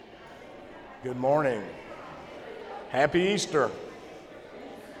Good morning. Happy Easter.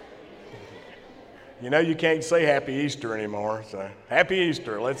 You know you can't say Happy Easter anymore, so Happy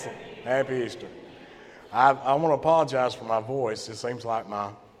Easter. Happy Easter. I want to apologize for my voice. It seems like my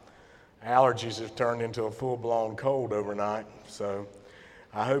allergies have turned into a full-blown cold overnight, so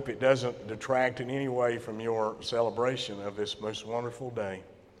I hope it doesn't detract in any way from your celebration of this most wonderful day.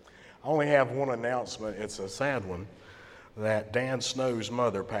 I only have one announcement. It's a sad one, that Dan Snow's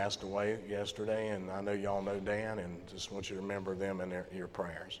mother passed away yesterday, and I know y'all know Dan, and just want you to remember them in your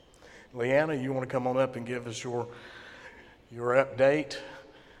prayers. Leanna, you want to come on up and give us your update,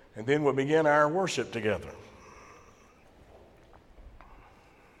 and then we'll begin our worship together.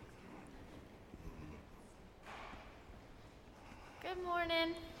 Good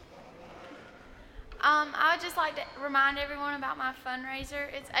morning. I would just like to remind everyone about my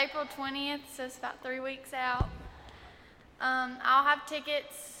fundraiser. It's April 20th, so it's about 3 weeks out. I'll have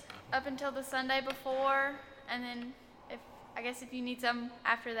tickets up until the Sunday before, and then if you need some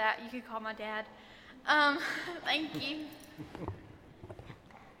after that, you could call my dad. Thank you.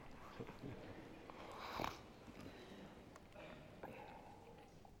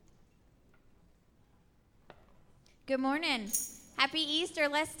 Good morning. Happy Easter.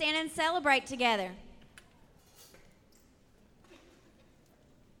 Let's stand and celebrate together.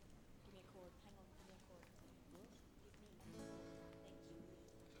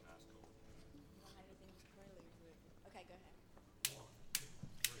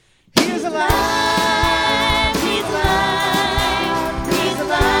 He's alive, he's alive, he's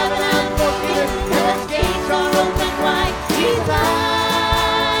alive and unforgiven. Heaven's gates are open wide. He's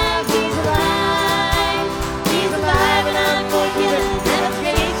alive, he's alive, he's alive and unforgiven. Heaven's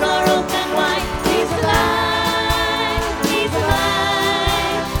gates are open wide. He's alive, he's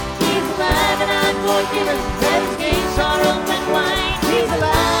alive, he's alive and unforgiven. Heaven's gates are open wide. He's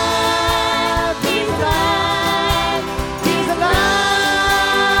alive, he's alive, he's alive.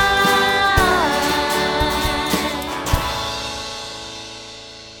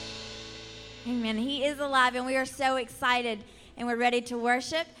 Amen. He is alive, and we are so excited, and we're ready to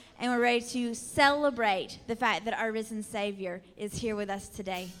worship, and we're ready to celebrate the fact that our risen Savior is here with us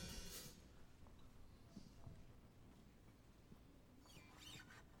today.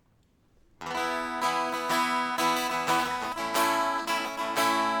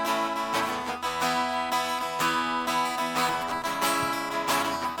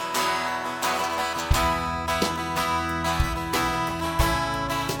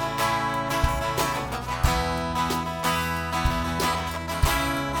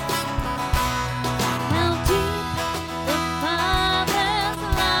 How deep the Father's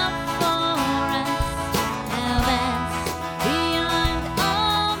love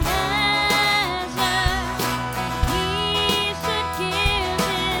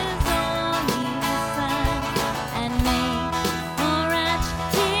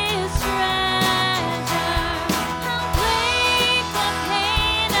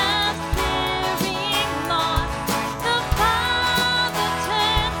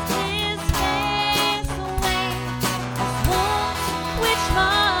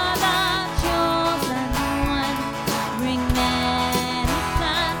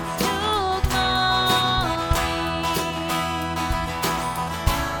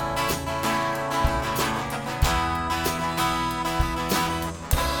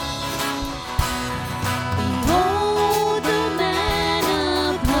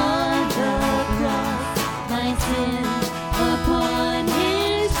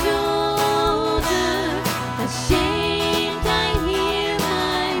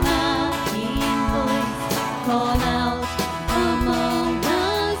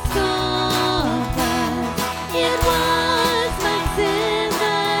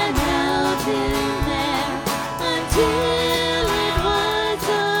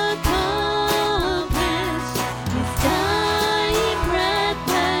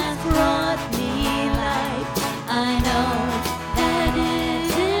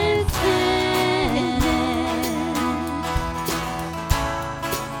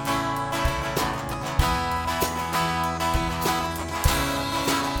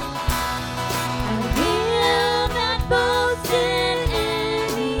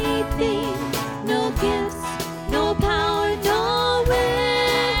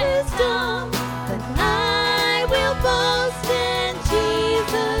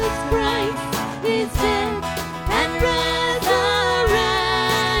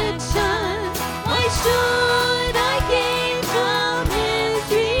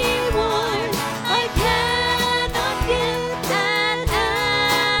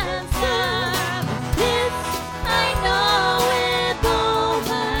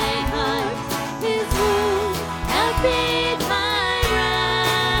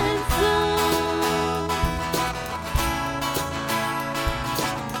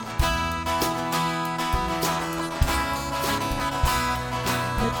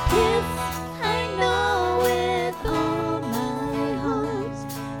Yes, I know with all my heart,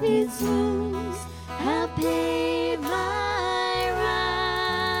 His wounds have paid my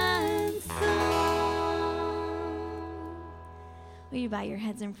ransom. Will you bow your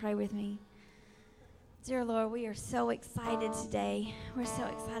heads and pray with me? Dear Lord, we are so excited today. We're so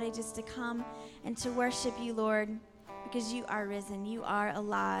excited just to come and to worship you, Lord, because you are risen. You are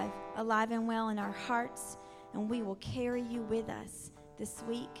alive, alive and well in our hearts, and we will carry you with us this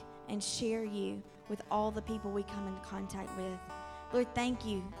week and share you with all the people we come into contact with. Lord, thank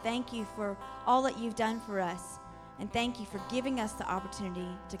you. Thank you for all that you've done for us, and thank you for giving us the opportunity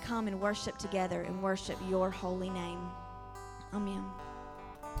to come and worship together and worship your holy name. Amen.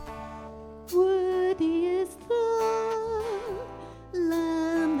 Worthy is the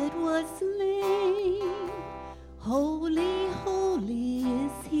Lamb that was slain. Holy, holy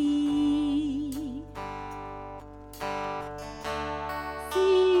is He.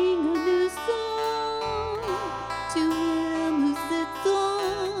 Sing a new song to Him who sits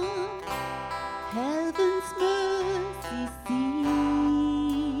on heaven's mercy seat.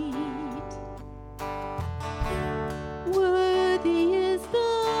 Worthy is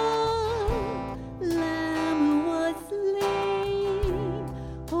the Lamb who was slain.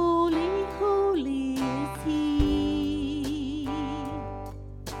 Holy, holy is He.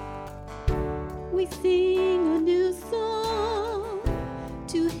 We sing a new song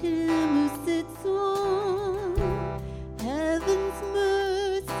to Him who sits on heaven's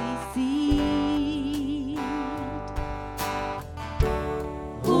mercy seat.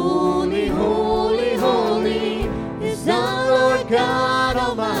 Holy, holy, holy is our Lord God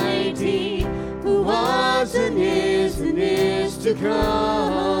Almighty, who was and is to come.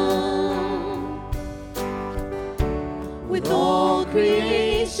 With all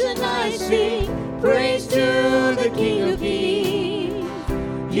creation I sing praise to the King of Kings.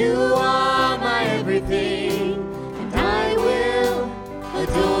 You are my everything, and I will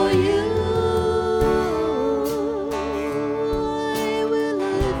adore you. I will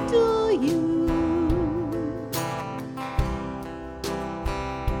adore you.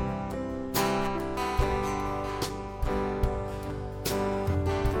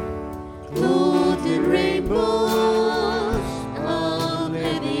 Clothed in rainbows of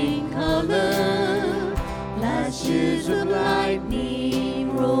living color, flashes of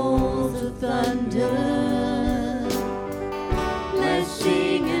lightning, rolls of thunder,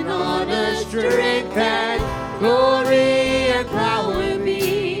 blessing and honor, strength and glory and power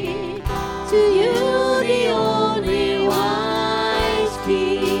be to you, the only wise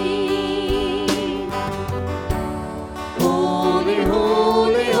King. Holy,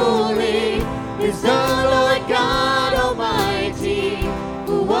 holy, holy is the Lord God Almighty,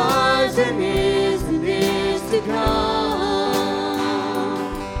 who was and is to come.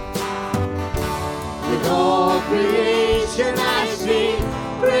 With all creation I sing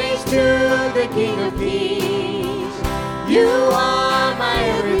praise to the King of Kings. You are my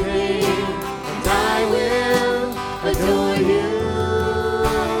everything, and I will adore you.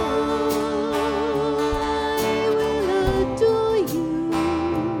 I will adore you.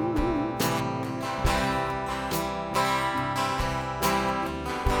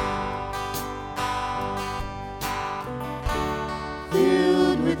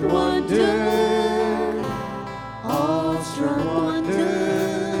 Filled with wonder, awestruck wonder,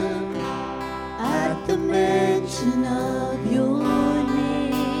 at the mention of your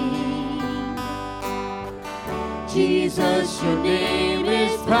name. Jesus, your name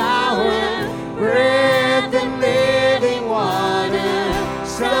is power, breath and living water,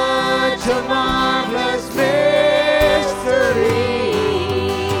 such a marvelous mystery.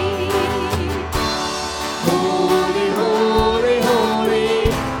 Holy, holy, holy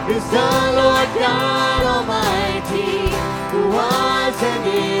is the Lord God Almighty, who was and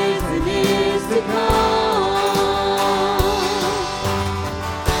is to come.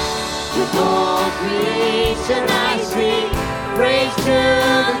 With all creation I sing praise to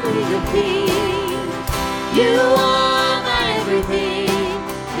the King of Kings. You are my everything,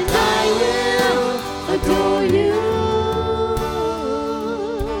 and I will adore you.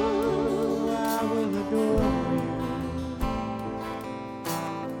 I will adore you.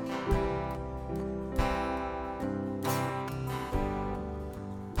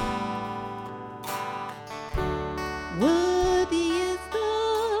 Worthy is the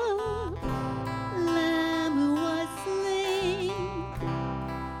Lamb who was slain.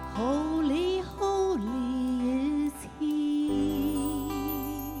 Holy, holy is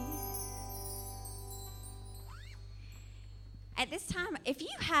this time, if you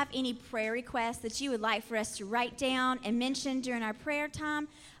have any prayer requests that you would like for us to write down and mention during our prayer time,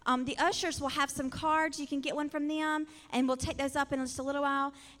 the ushers will have some cards. You can get one from them, and we'll take those up in just a little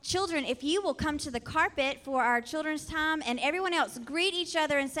while. Children, if you will come to the carpet for our children's time, and everyone else, greet each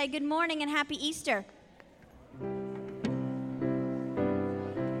other and say good morning and happy Easter.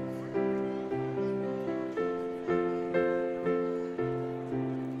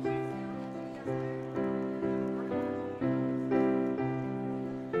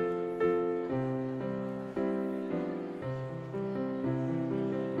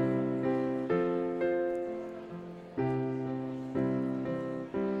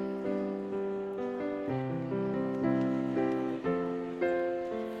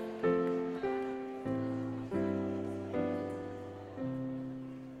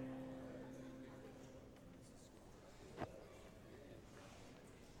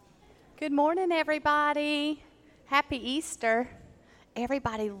 Good morning, everybody. Happy Easter.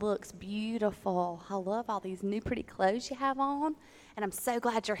 Everybody looks beautiful. I love all these new pretty clothes you have on, and I'm so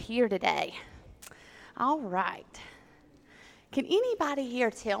glad you're here today. All right. Can anybody here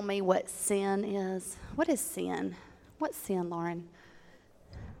tell me what sin is? What is sin? What's sin, Lauren?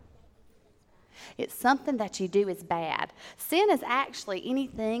 It's something that you do is bad. Sin is actually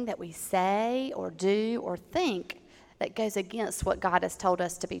anything that we say or do or think that goes against what God has told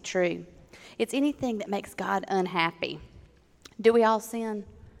us to be true. It's anything that makes God unhappy. Do we all sin?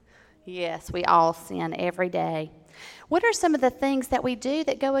 Yes, we all sin every day. What are some of the things that we do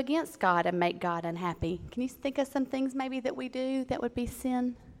that go against God and make God unhappy? Can you think of some things maybe that we do that would be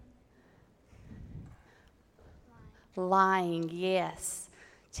sin? Lying, yes.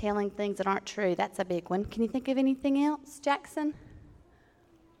 Telling things that aren't true, that's a big one. Can you think of anything else, Jackson?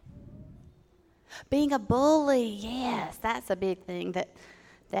 Being a bully, yes, that's a big thing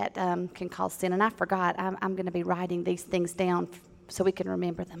that can cause sin. And I forgot, I'm going to be writing these things down so we can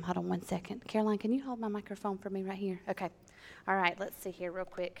remember them. Hold on one second. Caroline, can you hold my microphone for me right here? Okay. All right, let's see here real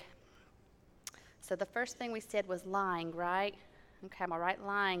quick. So the first thing we said was lying, right? Okay, I'm going to write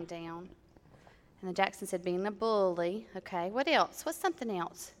lying down. And then Jackson said being a bully. Okay, what else? What's something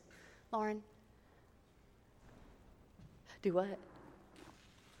else? Lauren? Do what?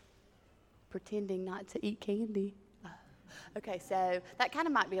 Pretending not to eat candy. Okay, so that kind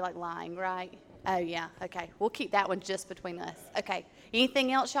of might be like lying, right? Oh, yeah, okay. We'll keep that one just between us. Okay,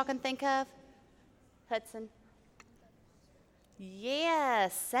 anything else y'all can think of? Hudson?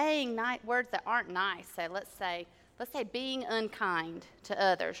 Yes, saying words that aren't nice. So let's say being unkind to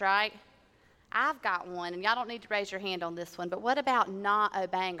others, right? I've got one, and y'all don't need to raise your hand on this one, but what about not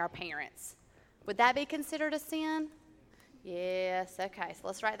obeying our parents? Would that be considered a sin? Yes, okay, so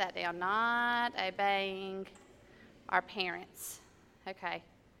let's write that down. Not obeying our parents. Okay.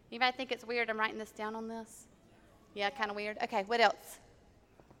 Anybody think it's weird I'm writing this down on this? Yeah, kind of weird. Okay, what else?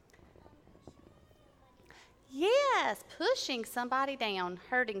 Yes, pushing somebody down,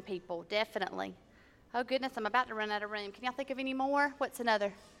 hurting people, definitely. Oh, goodness, I'm about to run out of room. Can y'all think of any more? What's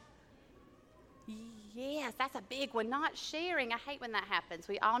another? Yes, that's a big one. Not sharing. I hate when that happens.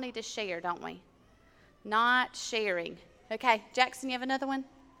 We all need to share, don't we? Not sharing. Okay, Jackson, you have another one?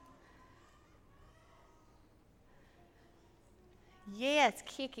 Yes,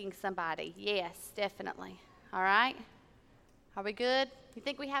 kicking somebody. Yes, definitely. All right. Are we good? You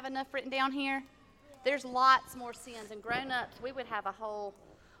think we have enough written down here? There's lots more sins, and grown-ups, we would have a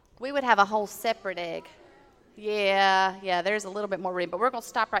whole separate egg. Yeah, there's a little bit more room, but we're going to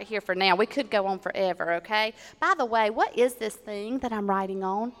stop right here for now. We could go on forever, okay? By the way, what is this thing that I'm writing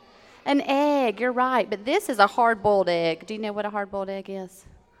on? An egg, you're right, but this is a hard-boiled egg. Do you know what a hard-boiled egg is?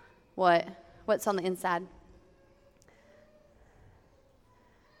 What? What's on the inside?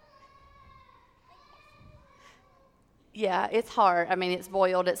 Yeah, it's hard. I mean, it's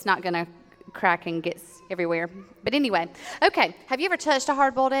boiled. It's not going to crack and get everywhere. But anyway, okay, have you ever touched a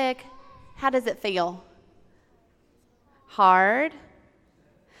hard-boiled egg? How does it feel? Hard.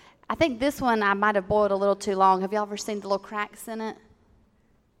 I think this one I might have boiled a little too long. Have y'all ever seen the little cracks in it?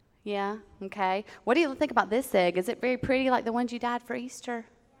 Yeah, okay. What do you think about this egg? Is it very pretty like the ones you dyed for Easter?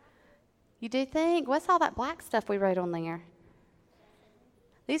 You do think? What's all that black stuff we wrote on there?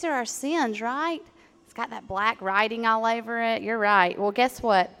 These are our sins, right? It's got that black writing all over it. You're right. Well, guess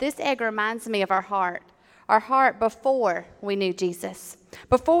what? This egg reminds me of our heart. Our heart before we knew Jesus.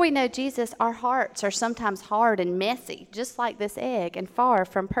 Before we know Jesus, our hearts are sometimes hard and messy, just like this egg, and far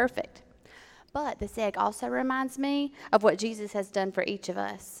from perfect. But this egg also reminds me of what Jesus has done for each of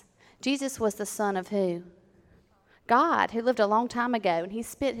us. Jesus was the Son of who? God, who lived a long time ago, and he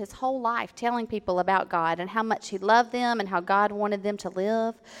spent his whole life telling people about God and how much he loved them and how God wanted them to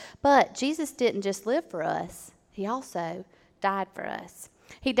live. But Jesus didn't just live for us. He also died for us.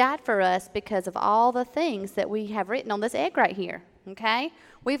 He died for us because of all the things that we have written on this egg right here, okay?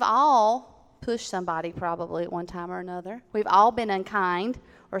 We've all pushed somebody probably at one time or another. We've all been unkind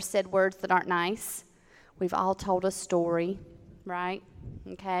or said words that aren't nice. We've all told a story, right?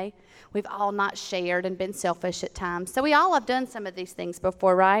 Okay? We've all not shared and been selfish at times. So we all have done some of these things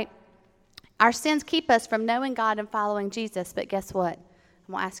before, right? Our sins keep us from knowing God and following Jesus, but guess what?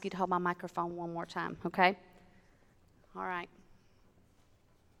 I'm going to ask you to hold my microphone one more time, okay? All right.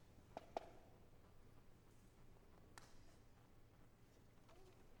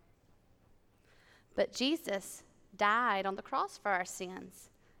 But Jesus died on the cross for our sins.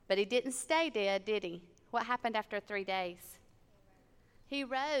 But he didn't stay dead, did he? What happened after 3 days? He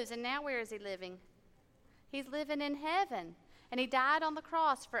rose, and now where is he living? He's living in heaven. And he died on the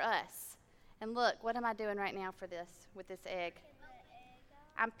cross for us. And look, what am I doing right now for this, with this egg?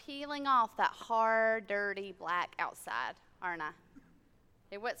 I'm peeling off that hard, dirty, black outside, aren't I?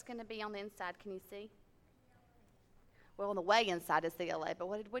 And what's going to be on the inside, can you see? Well, on the way inside is the yellow, but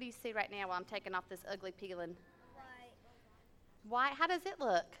what do you see right now while I'm taking off this ugly peeling? White. How does it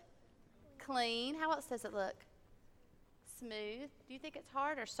look? Clean. How else does it look? Smooth. Do you think it's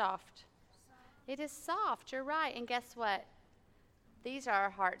hard or soft? It is soft. You're right. And guess what? These are our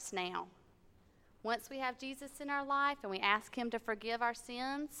hearts now. Once we have Jesus in our life and we ask him to forgive our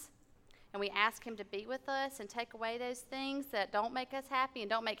sins and we ask him to be with us and take away those things that don't make us happy and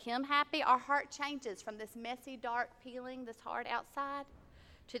don't make him happy, our heart changes from this messy, dark peeling, this hard outside,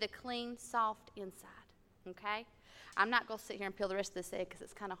 to the clean, soft inside, okay? I'm not going to sit here and peel the rest of this egg because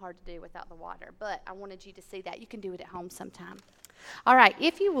it's kind of hard to do without the water, but I wanted you to see that. You can do it at home sometime. All right,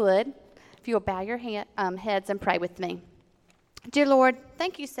 if you will bow your heads and pray with me. Dear Lord,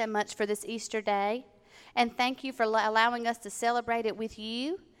 thank you so much for this Easter day, and thank you for allowing us to celebrate it with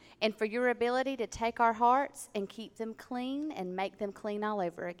you and for your ability to take our hearts and keep them clean and make them clean all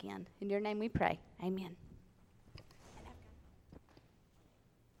over again. In your name we pray. Amen.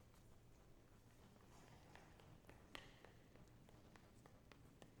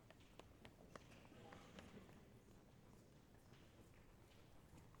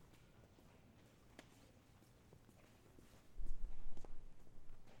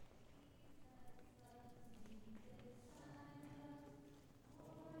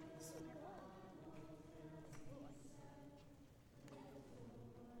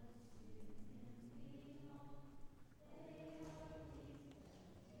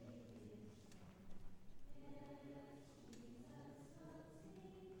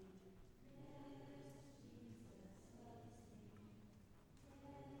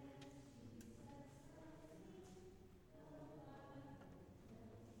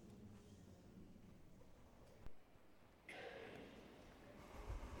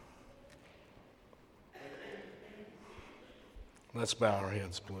 Let's bow our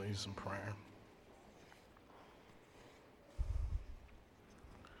heads, please, in prayer.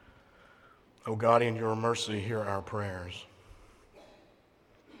 Oh God, in your mercy, hear our prayers.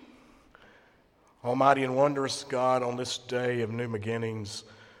 Almighty and wondrous God, on this day of new beginnings,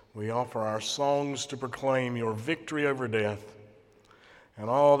 we offer our songs to proclaim your victory over death. And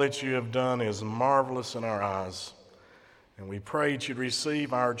all that you have done is marvelous in our eyes. And we pray that you'd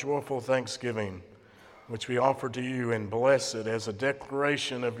receive our joyful thanksgiving, which we offer to you, and bless it as a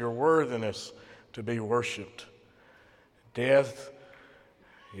declaration of your worthiness to be worshiped. Death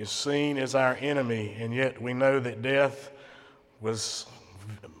is seen as our enemy, and yet we know that death was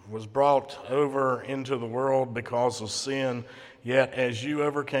brought over into the world because of sin. Yet as you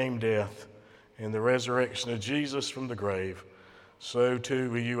overcame death in the resurrection of Jesus from the grave, so too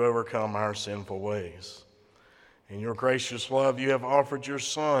will you overcome our sinful ways. In your gracious love, you have offered your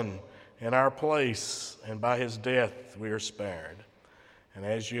Son in our place, and by his death we are spared. And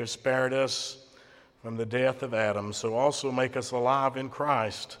as you have spared us from the death of Adam, so also make us alive in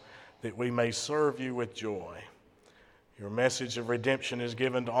Christ, that we may serve you with joy. Your message of redemption is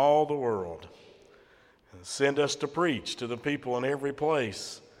given to all the world. And send us to preach to the people in every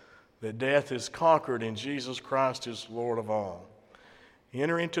place that death is conquered and Jesus Christ is Lord of all.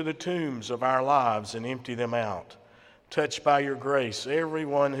 Enter into the tombs of our lives and empty them out. Touch by your grace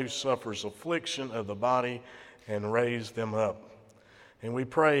everyone who suffers affliction of the body, and raise them up. And we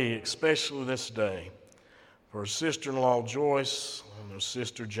pray especially this day for sister-in-law Joyce and her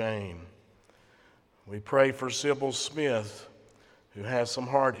sister Jane. We pray for Sybil Smith, who has some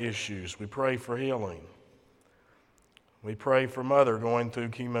heart issues. We pray for healing. We pray for Mother going through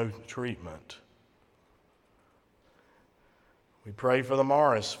chemo treatment. We pray for the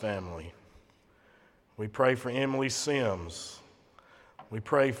Morris family. We pray for Emily Sims. We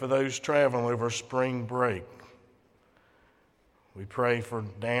pray for those traveling over spring break. We pray for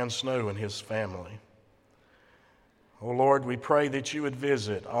Dan Snow and his family. Oh Lord, we pray that you would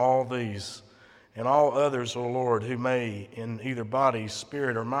visit all these and all others, oh Lord, who may in either body,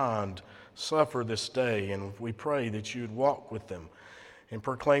 spirit, or mind suffer this day. And we pray that you would walk with them and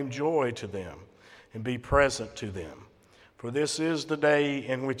proclaim joy to them and be present to them. For this is the day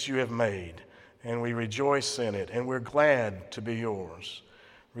in which you have made, and we rejoice in it, and we're glad to be yours.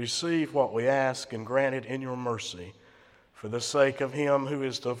 Receive what we ask and grant it in your mercy, for the sake of him who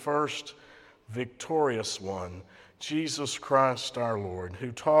is the first victorious one, Jesus Christ our Lord,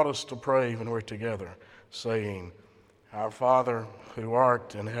 who taught us to pray when we're together, saying, Our Father, who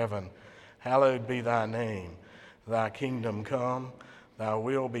art in heaven, hallowed be thy name. Thy kingdom come, thy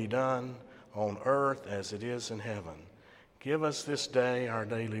will be done, on earth as it is in heaven. Give us this day our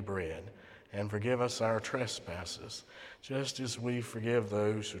daily bread, and forgive us our trespasses, just as we forgive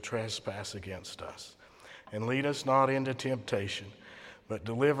those who trespass against us. And lead us not into temptation, but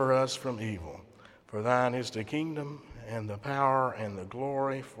deliver us from evil. For thine is the kingdom, and the power, and the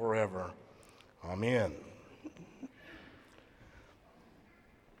glory forever. Amen.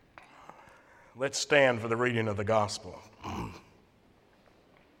 Let's stand for the reading of the gospel.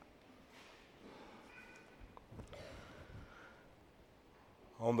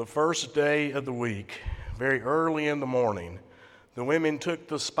 On the first day of the week, very early in the morning, the women took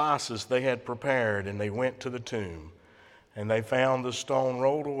the spices they had prepared, and they went to the tomb. And they found the stone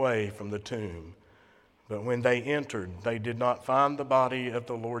rolled away from the tomb. But when they entered, they did not find the body of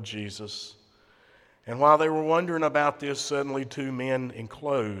the Lord Jesus. And while they were wondering about this, suddenly two men in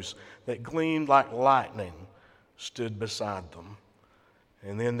clothes that gleamed like lightning stood beside them.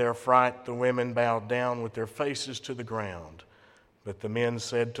 And in their fright, the women bowed down with their faces to the ground. But the men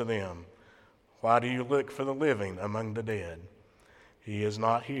said to them, Why do you look for the living among the dead? He is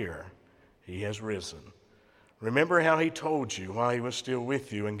not here. He has risen. Remember how he told you while he was still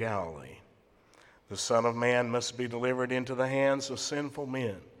with you in Galilee. The Son of Man must be delivered into the hands of sinful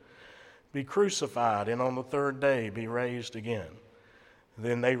men, be crucified, and on the third day be raised again.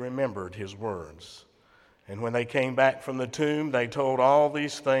 Then they remembered his words. And when they came back from the tomb, they told all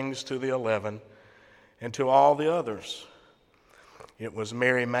these things to the 11 and to all the others. It was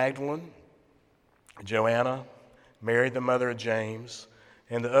Mary Magdalene, Joanna, Mary the mother of James,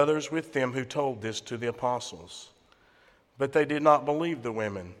 and the others with them who told this to the apostles. But they did not believe the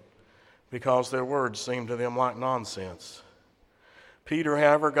women, because their words seemed to them like nonsense. Peter,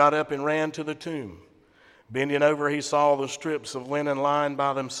 however, got up and ran to the tomb. Bending over, he saw the strips of linen lying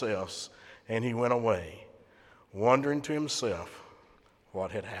by themselves, and he went away, wondering to himself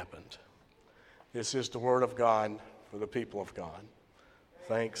what had happened. This is the word of God for the people of God.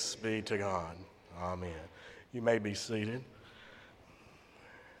 Thanks be to God. Amen. You may be seated.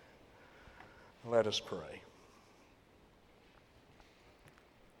 Let us pray.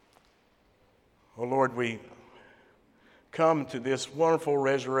 Oh Lord, we come to this wonderful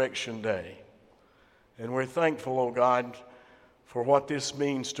resurrection day, and we're thankful, oh God, for what this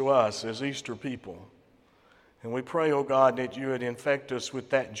means to us as Easter people. And we pray, oh God, that you would infect us with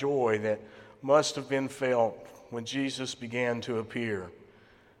that joy that must have been felt when Jesus began to appear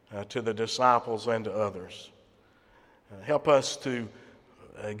to the disciples and to others. Help us to,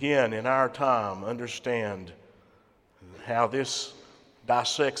 again, in our time, understand how this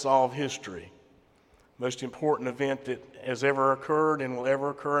dissects all of history. Most important event that has ever occurred and will ever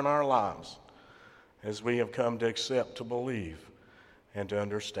occur in our lives, as we have come to accept, to believe, and to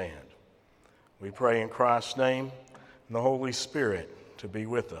understand. We pray in Christ's name and the Holy Spirit to be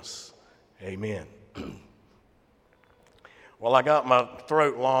with us. Amen. Well, I got my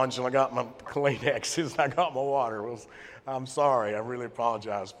throat lunged and I got my Kleenexes and I got my water. I'm sorry. I really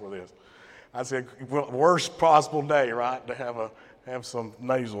apologize for this. I said, worst possible day, right, to have some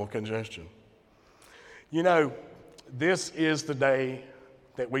nasal congestion. You know, this is the day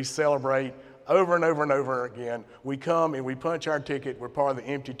that we celebrate over and over and over again. We come and we punch our ticket. We're part of the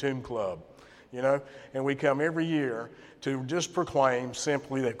Empty Tomb Club, you know, and we come every year to just proclaim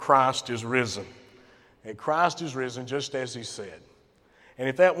simply that Christ is risen. And Christ is risen just as he said. And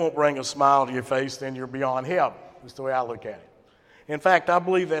if that won't bring a smile to your face, then you're beyond help. That's the way I look at it. In fact, I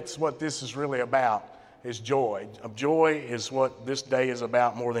believe that's what this is really about, is joy. Joy is what this day is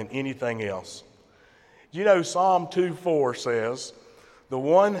about more than anything else. You know, Psalm 2:4 says, the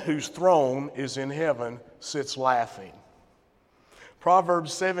one whose throne is in heaven sits laughing.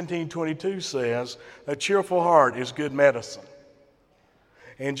 Proverbs 17:22 says, a cheerful heart is good medicine.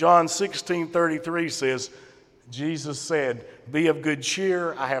 And John 16:33 says, Jesus said, be of good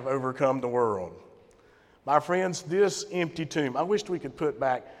cheer, I have overcome the world. My friends, this empty tomb, I wish we could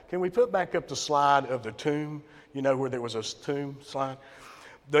can we put back up the slide of the tomb? You know, where there was a tomb slide?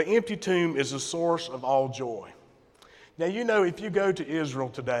 The empty tomb is the source of all joy. Now, you know, if you go to Israel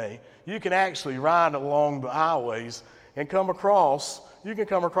today, you can actually ride along the highways and come across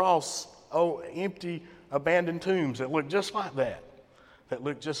empty, abandoned tombs that look just like that.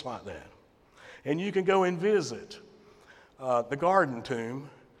 And you can go and visit the Garden Tomb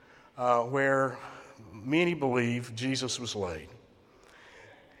where many believe Jesus was laid.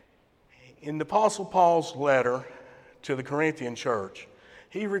 In the Apostle Paul's letter to the Corinthian church,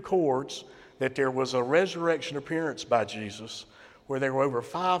 he records that there was a resurrection appearance by Jesus where there were over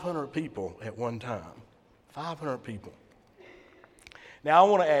 500 people at one time. 500 people. Now, I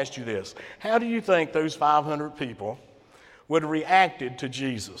want to ask you this. How do you think those 500 people would have reacted to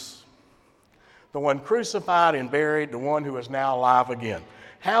Jesus? The one crucified and buried, the one who is now alive again.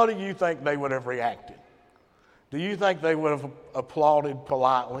 How do you think they would have reacted? Do you think they would have applauded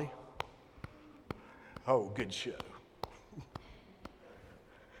politely? Oh, good show.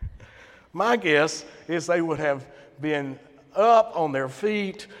 My guess is they would have been up on their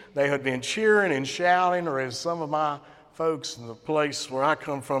feet. They had been cheering and shouting, or as some of my folks in the place where I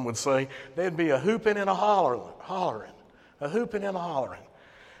come from would say, there'd be a hooping and a hollering, a hooping and a hollering.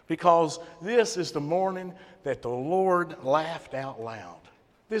 Because this is the morning that the Lord laughed out loud.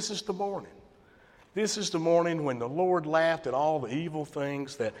 This is the morning. This is the morning when the Lord laughed at all the evil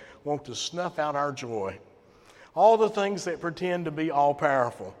things that want to snuff out our joy. All the things that pretend to be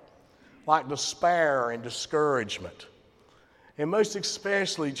all-powerful, like despair and discouragement. And most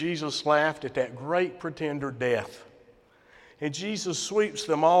especially, Jesus laughed at that great pretender, death. And Jesus sweeps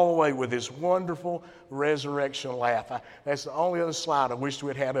them all away with his wonderful resurrection laugh. That's the only other slide I wish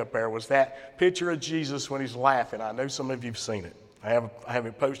we'd had up there, was that picture of Jesus when he's laughing. I know some of you have seen it. I have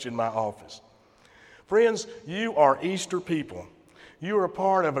it posted in my office. Friends, you are Easter people. You are a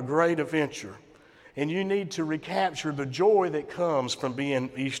part of a great adventure. And you need to recapture the joy that comes from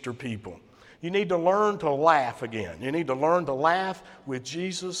being Easter people. You need to learn to laugh again. You need to learn to laugh with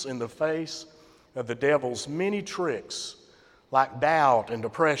Jesus in the face of the devil's many tricks, like doubt and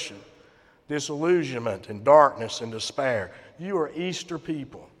depression, disillusionment and darkness and despair. You are Easter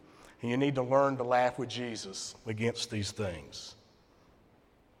people, and you need to learn to laugh with Jesus against these things.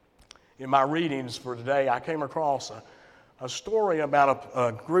 In my readings for today, I came across a story about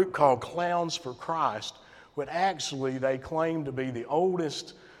a group called Clowns for Christ, but actually they claim to be the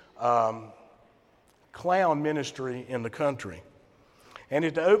oldest clown ministry in the country. And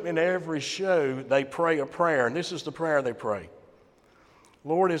at the opening of every show, they pray a prayer, and this is the prayer they pray.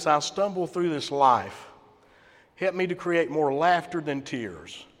 Lord, as I stumble through this life, help me to create more laughter than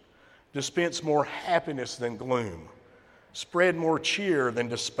tears, dispense more happiness than gloom, spread more cheer than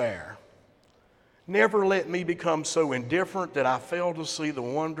despair. Never let me become so indifferent that I fail to see the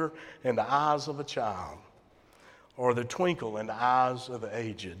wonder in the eyes of a child or the twinkle in the eyes of the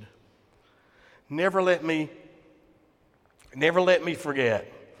aged. Never let me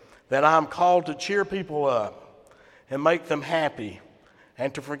forget that I'm called to cheer people up and make them happy,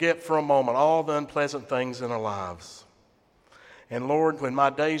 and to forget for a moment all the unpleasant things in our lives. And Lord, when my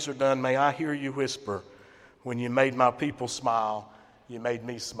days are done, may I hear you whisper, when you made my people smile, you made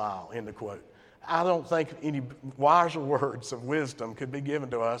me smile, end of quote. I don't think any wiser words of wisdom could be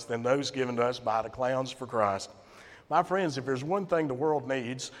given to us than those given to us by the Clowns for Christ. My friends, if there's one thing the world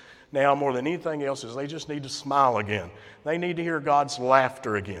needs now more than anything else, is they just need to smile again. They need to hear God's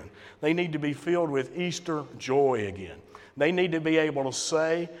laughter again. They need to be filled with Easter joy again. They need to be able to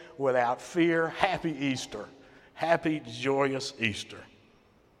say without fear, Happy Easter, happy, joyous Easter.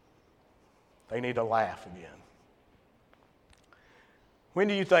 They need to laugh again. When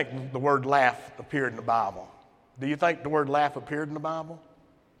do you think the word laugh appeared in the Bible? Do you think the word laugh appeared in the Bible?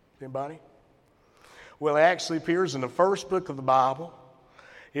 Anybody? Well, it actually appears in the first book of the Bible.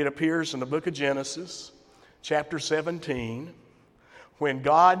 It appears in the book of Genesis, chapter 17, when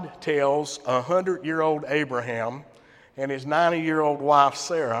God tells 100-year-old Abraham and his 90-year-old wife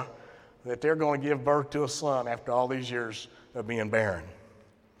Sarah that they're going to give birth to a son after all these years of being barren.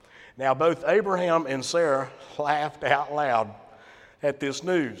 Now, both Abraham and Sarah laughed out loud at this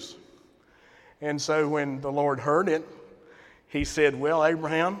news. And so when the Lord heard it, he said, well,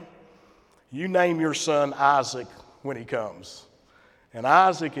 Abraham, you name your son Isaac when he comes. And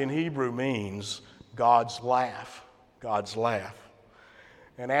Isaac in Hebrew means God's laugh, God's laugh.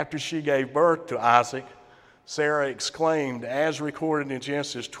 And after she gave birth to Isaac, Sarah exclaimed, as recorded in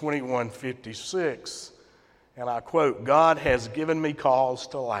Genesis 21:56, and I quote, God has given me cause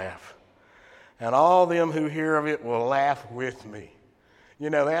to laugh, and all them who hear of it will laugh with me. You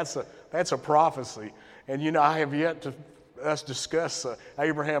know, that's a prophecy. And you know, I have yet to us discuss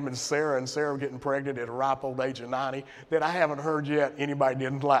Abraham and Sarah getting pregnant at a ripe old age of 90, that I haven't heard yet anybody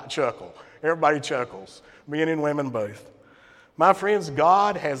didn't chuckle. Everybody chuckles, men and women both. My friends,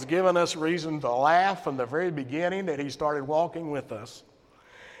 God has given us reason to laugh from the very beginning that he started walking with us.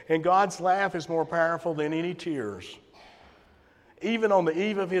 And God's laugh is more powerful than any tears. Even on the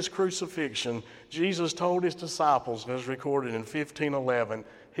eve of his crucifixion, Jesus told his disciples, as recorded in 15:11,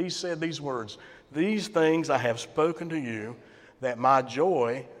 he said these words, "These things I have spoken to you, that my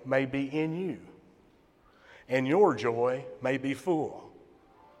joy may be in you, and your joy may be full."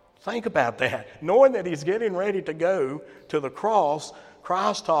 Think about that. Knowing that he's getting ready to go to the cross,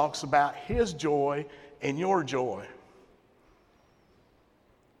 Christ talks about his joy and your joy.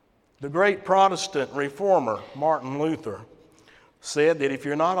 The great Protestant reformer, Martin Luther, said that if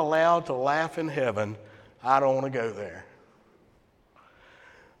you're not allowed to laugh in heaven, I don't want to go there.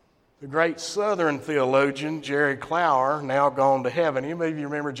 The great Southern theologian, Jerry Clower, now gone to heaven. Any of you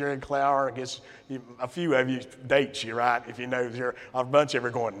remember Jerry Clower? I guess a few of you dates you, right? If you know, a bunch of you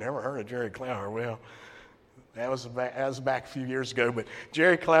are going, never heard of Jerry Clower. Well, that was back a few years ago. But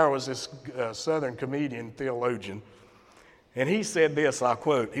Jerry Clower was this Southern comedian, theologian. And he said this, I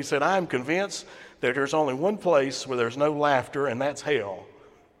quote, he said, "I am convinced that there's only one place where there's no laughter, and that's hell.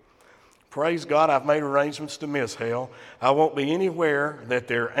 Praise God, I've made arrangements to miss hell. I won't be anywhere that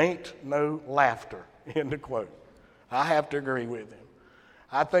there ain't no laughter." End of quote. I have to agree with him.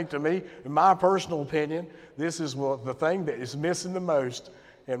 I think, to me, in my personal opinion, this is the thing that is missing the most,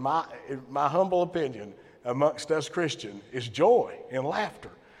 in my humble opinion, amongst us Christians, is joy and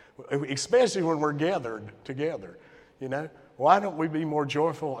laughter, especially when we're gathered together. You know, why don't we be more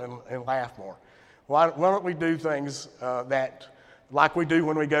joyful and laugh more? Why don't we do things like we do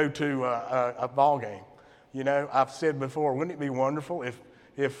when we go to a ball game? You know, I've said before, wouldn't it be wonderful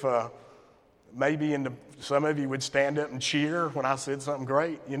if maybe some of you would stand up and cheer when I said something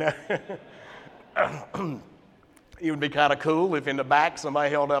great, you know? It would be kind of cool if in the back somebody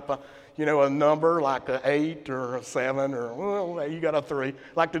held up a number like an 8 or a 7 or, well, you got a 3,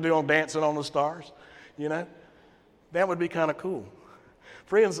 like to do on Dancing on the Stars, you know? That would be kind of cool.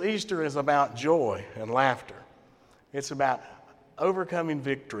 Friends, Easter is about joy and laughter. It's about overcoming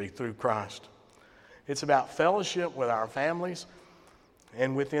victory through Christ. It's about fellowship with our families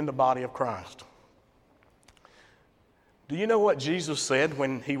and within the body of Christ. Do you know what Jesus said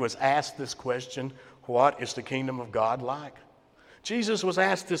when he was asked this question, what is the kingdom of God like? Jesus was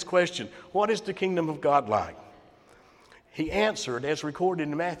asked this question, what is the kingdom of God like? He answered, as recorded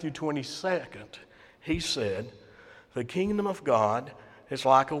in Matthew 22nd, he said, "The kingdom of God is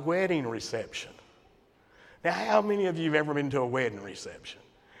like a wedding reception." Now, how many of you have ever been to a wedding reception?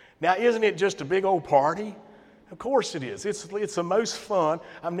 Now, isn't it just a big old party? Of course it is. It's the most fun.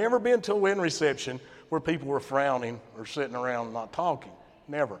 I've never been to a wedding reception where people were frowning or sitting around not talking.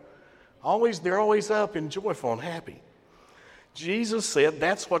 Never. They're always up and joyful and happy. Jesus said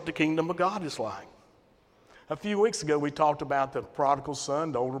that's what the kingdom of God is like. A few weeks ago, we talked about the prodigal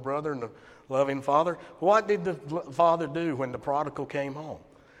son, the older brother, and the loving father. What did the father do when the prodigal came home?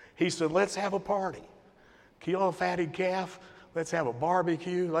 He said, let's have a party. Kill a fatted calf. Let's have a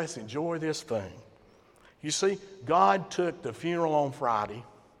barbecue. Let's enjoy this thing. You see, God took the funeral on Friday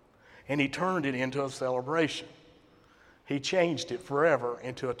and he turned it into a celebration. He changed it forever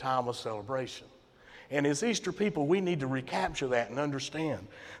into a time of celebration. And as Easter people, we need to recapture that and understand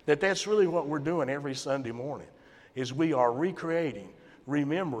that that's really what we're doing every Sunday morning, is we are recreating,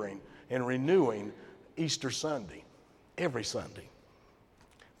 remembering, and renewing Easter Sunday, every Sunday.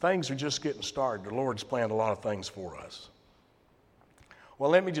 Things are just getting started. The Lord's planned a lot of things for us.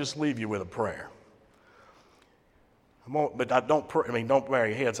 Well, let me just leave you with a prayer. Don't bow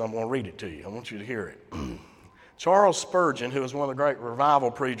your heads. I'm going to read it to you. I want you to hear it. Charles Spurgeon, who was one of the great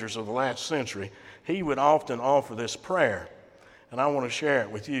revival preachers of the last century, he would often offer this prayer, and I want to share it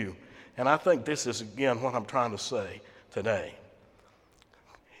with you. And I think this is, again, what I'm trying to say today.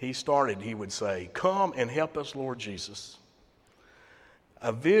 He would say, "Come and help us, Lord Jesus.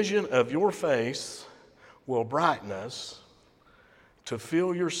 A vision of your face will brighten us. To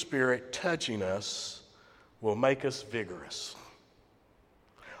feel your spirit touching us will make us vigorous.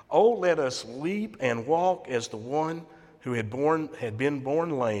 Oh, let us leap and walk as the one who had been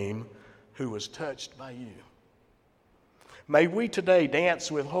born lame, who was touched by you. May we today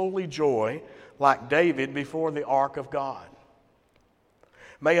dance with holy joy like David before the ark of God.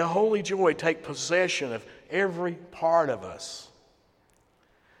 May a holy joy take possession of every part of us.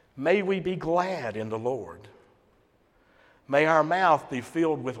 May we be glad in the Lord. May our mouth be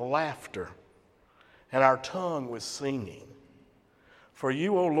filled with laughter and our tongue with singing. For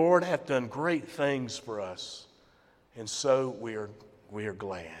you, O Lord, have done great things for us, and so we are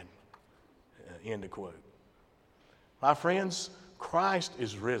glad. End of quote. My friends, Christ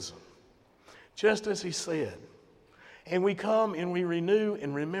is risen, just as he said. And we come and we renew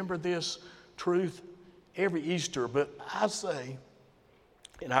and remember this truth every Easter. But I say,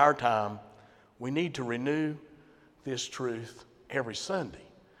 in our time, we need to renew this truth every Sunday.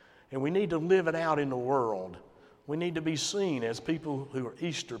 And we need to live it out in the world. We need to be seen as people who are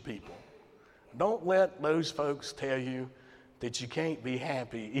Easter people. Don't let those folks tell you that you can't be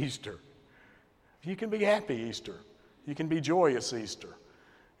happy Easter. You can be happy Easter. You can be joyous Easter.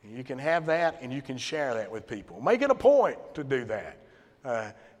 You can have that and you can share that with people. Make it a point to do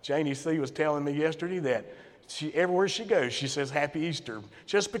that. Janie C. was telling me yesterday that everywhere she goes, she says Happy Easter.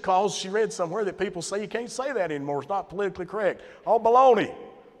 Just because she read somewhere that people say you can't say that anymore. It's not politically correct. All baloney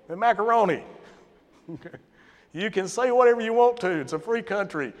and macaroni. You can say whatever you want to. It's a free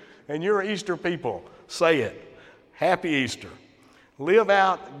country, and you're Easter people. Say it. Happy Easter. Live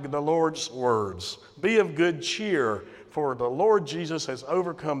out the Lord's words. Be of good cheer, for the Lord Jesus has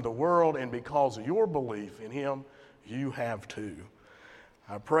overcome the world, and because of your belief in him, you have too.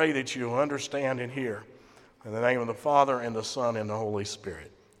 I pray that you'll understand and hear. In the name of the Father, and the Son, and the Holy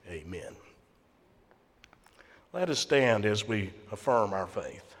Spirit. Amen. Let us stand as we affirm our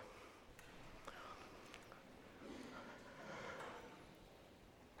faith.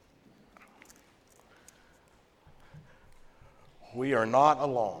 We are not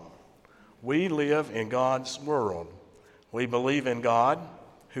alone. We live in God's world. We believe in God,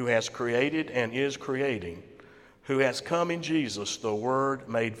 who has created and is creating, who has come in Jesus, the Word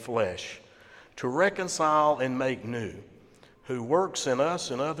made flesh, to reconcile and make new, who works in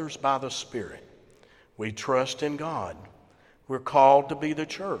us and others by the Spirit. We trust in God. We're called to be the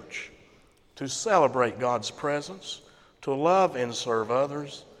church, to celebrate God's presence, to love and serve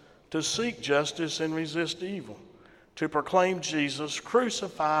others, to seek justice and resist evil, to proclaim Jesus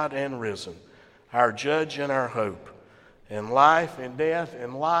crucified and risen, our judge and our hope. In life and death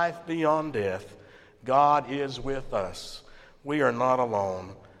and life beyond death, God is with us. We are not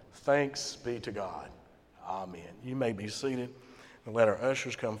alone. Thanks be to God. Amen. You may be seated and let our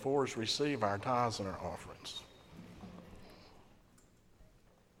ushers come forward to receive our tithes and our offerings.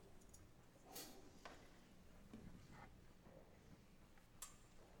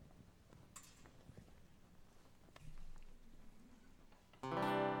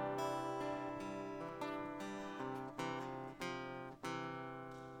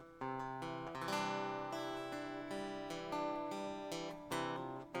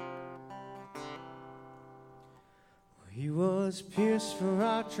 He was pierced for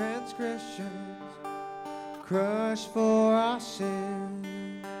our transgressions, crushed for our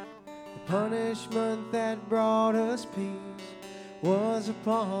sin. The punishment that brought us peace was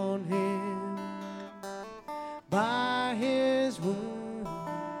upon him. By his wounds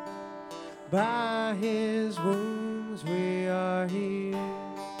we are healed.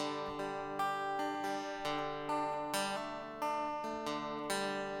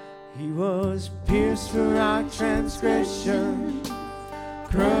 He was pierced for our transgression,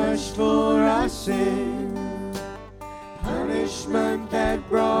 crushed for our sin. Punishment that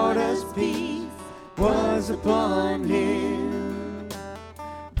brought us peace was upon him.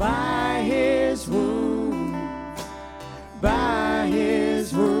 By his wounds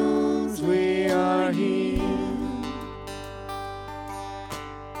we are healed.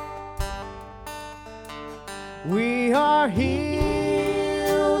 We are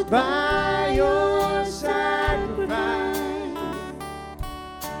healed by your sacrifice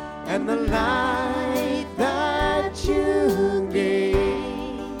and the life that you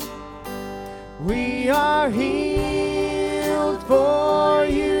gave. We are healed, for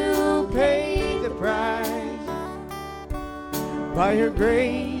you paid the price. By your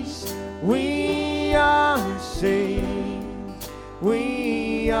grace we are saved.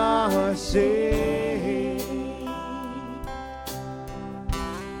 We are saved.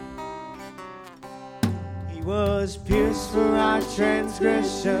 He was pierced for our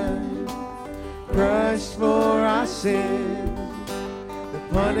transgression, crushed for our sin. The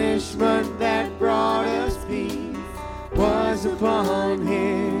punishment that brought us peace was upon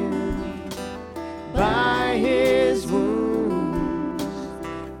him. By his wounds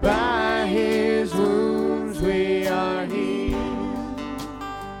we are healed.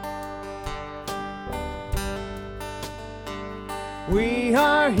 We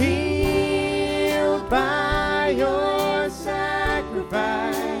are healed by your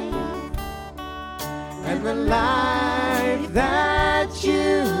sacrifice and the life that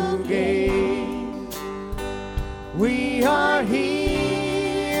you gave. We are healed.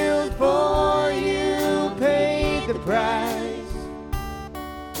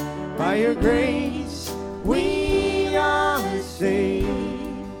 your grace, we are saved.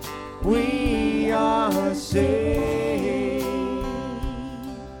 We are saved.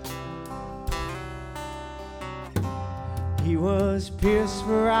 He was pierced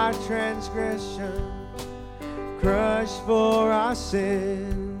for our transgression, crushed for our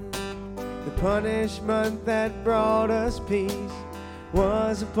sin. The punishment that brought us peace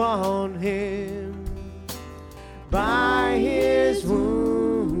was upon him. By his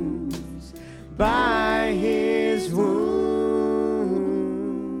wounds, by his wounds,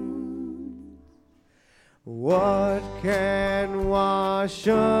 what can wash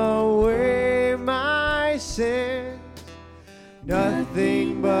away my sins?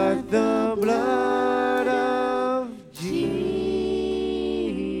 Nothing but the blood of Jesus.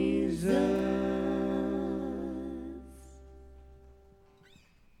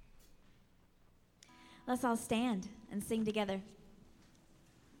 Let's all stand and sing together.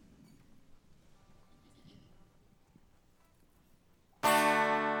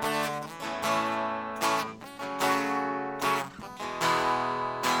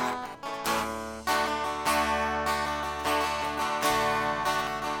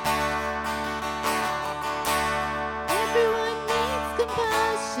 Everyone needs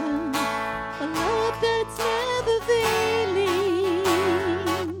compassion, a love that's never failing.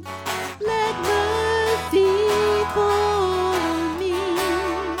 Let mercy fall on me.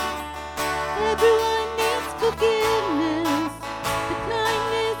 Everyone needs forgiveness, the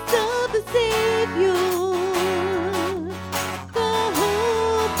kindness of the Savior, the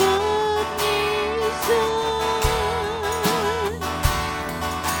hope of nations.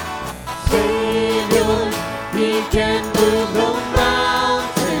 Savior, He can move the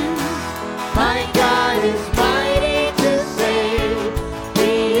mountains. My God is mighty to save.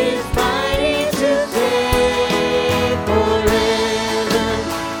 He is mighty to save forever.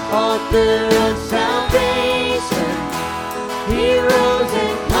 Author of salvation, He rose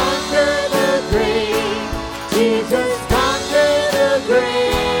and conquered the grave. Jesus conquered the grave.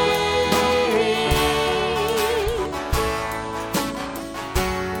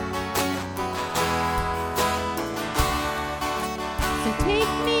 So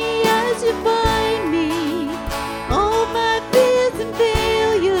take me as you find me, all my fears and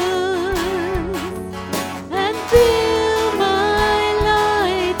failures, and fill my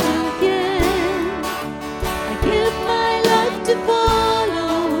life again. I give my life to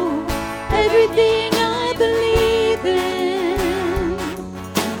follow everything I believe in.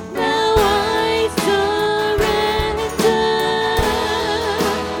 Now I surrender.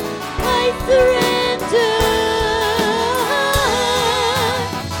 I surrender.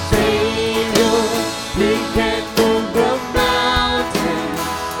 Savior, He can move the mountains.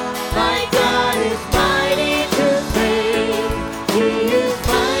 My God is mighty to save. He is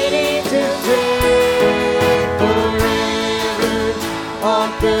mighty to save forever.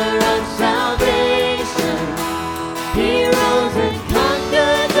 Author of salvation, He rose and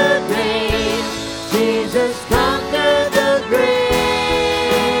conquered the grave. Jesus conquered the grave.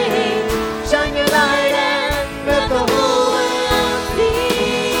 Shine your light and let the whole world see.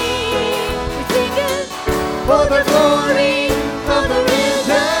 We sing it for the glory of the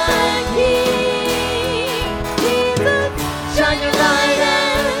risen King. Jesus, shine your light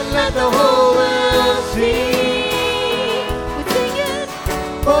and let the whole world see. We sing it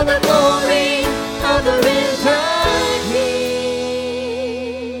for the glory of the risen King.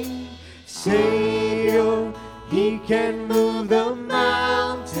 Savior, He can move the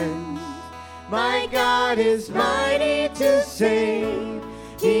mountains. My God is mighty to save.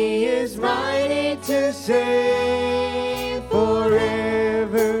 He is mighty to save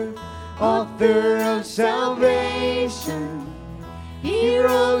forever. Author of salvation, He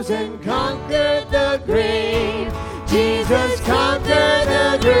rose and conquered the grave. Jesus conquered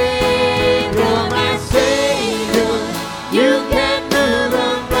the grave. You're my Savior. You can move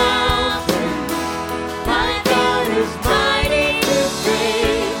the mountains. My God is mighty to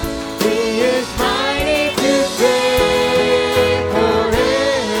save. He is mighty to save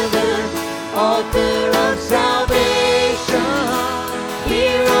forever. Author of salvation, He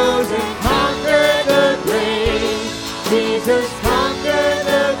rose and conquered the grave. Jesus conquered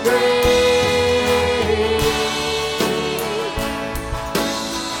the grave.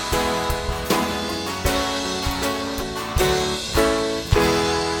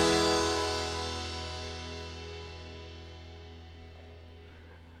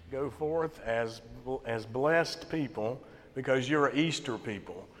 Go forth as blessed people because you're an Easter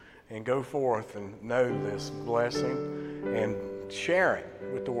people. And go forth and know this blessing and share it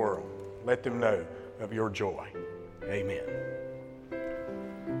with the world. Let them know of your joy. Amen.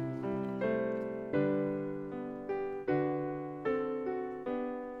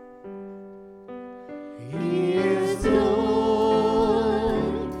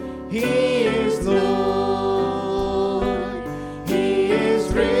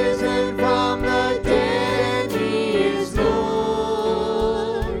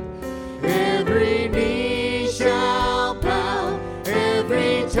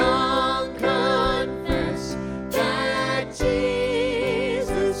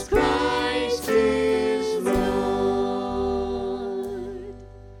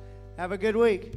 good week.